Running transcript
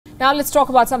Now let's talk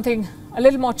about something a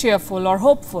little more cheerful or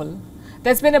hopeful.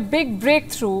 There's been a big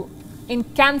breakthrough in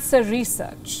cancer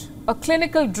research. A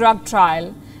clinical drug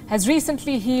trial has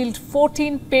recently healed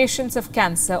 14 patients of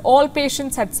cancer. All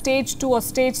patients had stage 2 or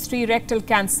stage 3 rectal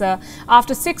cancer.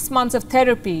 After 6 months of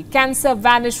therapy, cancer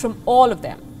vanished from all of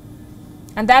them.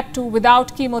 And that too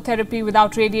without chemotherapy,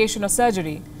 without radiation or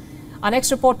surgery. Our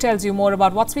next report tells you more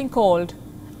about what's being called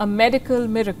a medical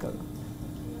miracle.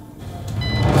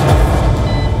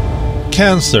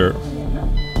 Cancer.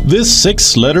 This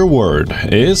 6-letter word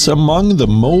is among the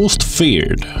most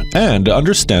feared, and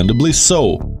understandably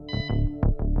so.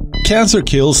 Cancer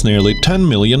kills nearly 10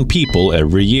 million people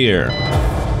every year.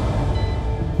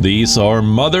 These are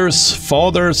mothers,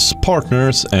 fathers,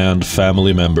 partners, and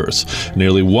family members.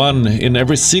 Nearly 1 in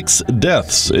every 6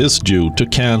 deaths is due to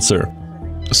cancer.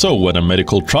 So when a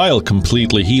medical trial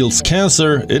completely heals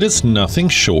cancer, it is nothing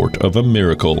short of a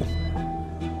miracle.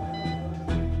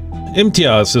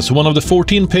 Imtiaz is one of the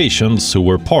 14 patients who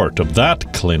were part of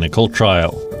that clinical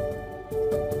trial.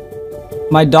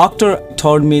 My doctor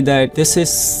told me that this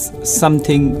is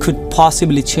something could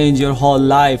possibly change your whole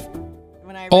life.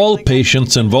 All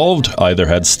patients involved either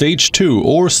had stage 2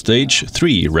 or stage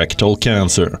 3 rectal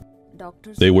cancer.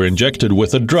 They were injected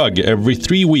with a drug every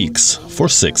 3 weeks for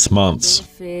 6 months.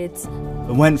 It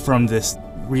went from this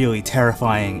really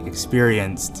terrifying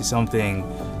experience to something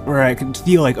where I could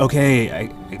feel like, okay,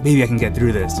 maybe I can get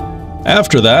through this.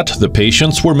 After that, the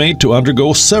patients were made to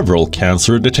undergo several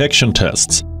cancer detection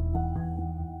tests.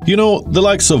 You know, the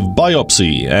likes of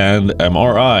biopsy and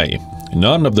MRI.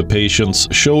 None of the patients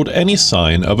showed any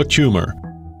sign of a tumor.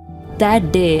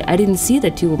 That day, I didn't see the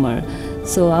tumor.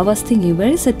 So I was thinking, where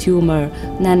is the tumor?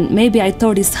 And maybe I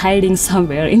thought it's hiding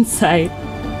somewhere inside.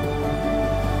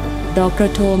 Doctor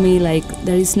told me, like,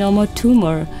 there is no more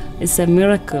tumor. It's a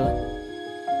miracle.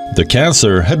 The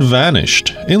cancer had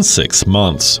vanished in 6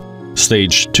 months.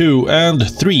 Stage 2 and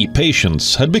 3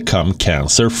 patients had become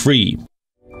cancer-free.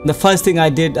 The first thing I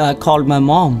did, I called my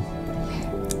mom.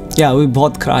 Yeah, we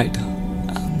both cried.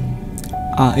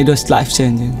 It was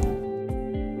life-changing.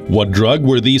 What drug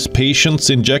were these patients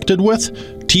injected with?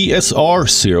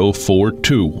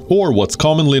 TSR-042, or what's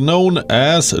commonly known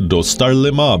as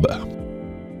dostarlimab.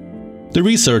 The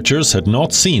researchers had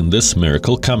not seen this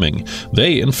miracle coming.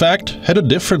 They, in fact, had a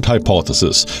different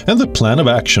hypothesis, and the plan of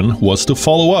action was to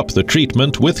follow up the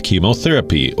treatment with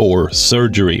chemotherapy or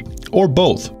surgery, or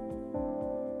both.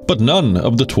 But none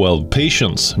of the 12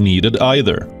 patients needed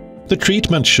either. The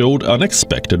treatment showed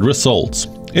unexpected results.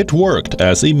 It worked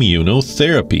as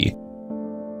immunotherapy,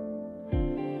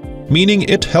 meaning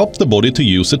it helped the body to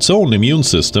use its own immune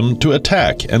system to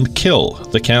attack and kill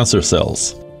the cancer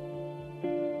cells.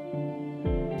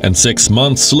 And 6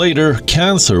 months later,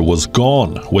 cancer was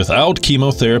gone, without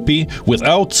chemotherapy,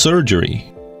 without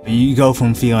surgery. You go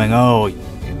from feeling, oh,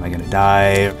 am I gonna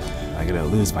die? Am I gonna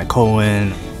lose my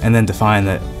colon? And then to find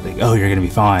that, like, oh, you're gonna be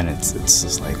fine. It's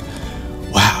just like,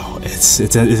 wow, it was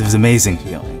an amazing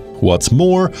feeling. What's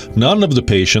more, none of the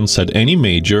patients had any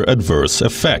major adverse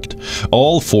effect.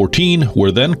 All 14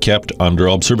 were then kept under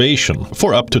observation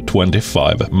for up to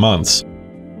 25 months.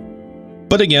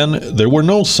 But again, there were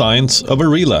no signs of a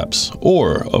relapse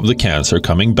or of the cancer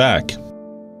coming back.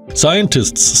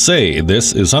 Scientists say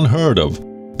this is unheard of.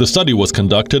 The study was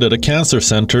conducted at a cancer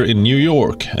center in New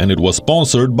York, and it was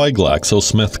sponsored by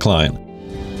GlaxoSmithKline,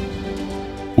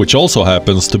 which also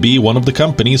happens to be one of the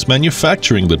companies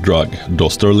manufacturing the drug,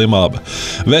 dostarlimab.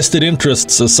 Vested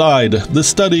interests aside, the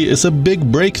study is a big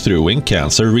breakthrough in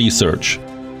cancer research.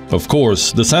 Of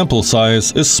course, the sample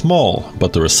size is small,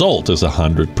 but the result is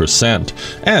 100%,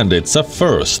 and it's a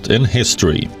first in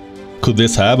history. Could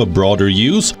this have a broader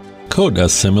use? Could a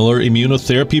similar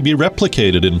immunotherapy be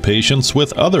replicated in patients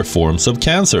with other forms of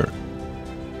cancer?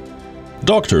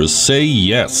 Doctors say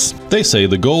yes. They say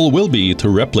the goal will be to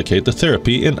replicate the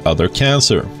therapy in other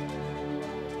cancer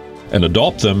and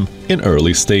adopt them in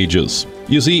early stages.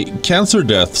 You see, cancer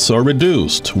deaths are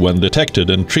reduced when detected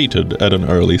and treated at an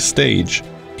early stage.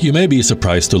 You may be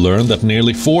surprised to learn that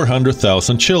nearly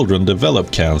 400,000 children develop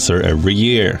cancer every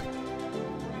year.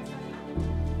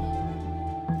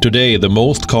 Today, the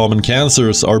most common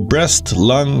cancers are breast,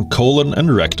 lung, colon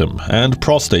and rectum, and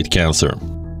prostate cancer.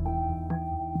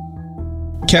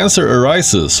 Cancer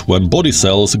arises when body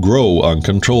cells grow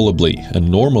uncontrollably and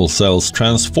normal cells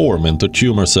transform into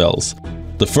tumor cells.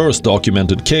 The first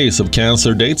documented case of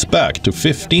cancer dates back to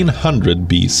 1500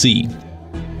 BC.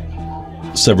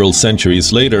 Several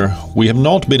centuries later, we have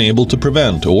not been able to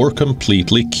prevent or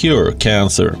completely cure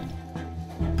cancer.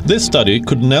 This study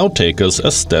could now take us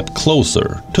a step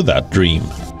closer to that dream.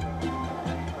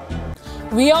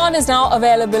 WION is now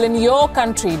available in your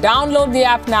country. Download the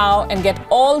app now and get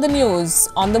all the news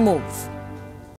on the move.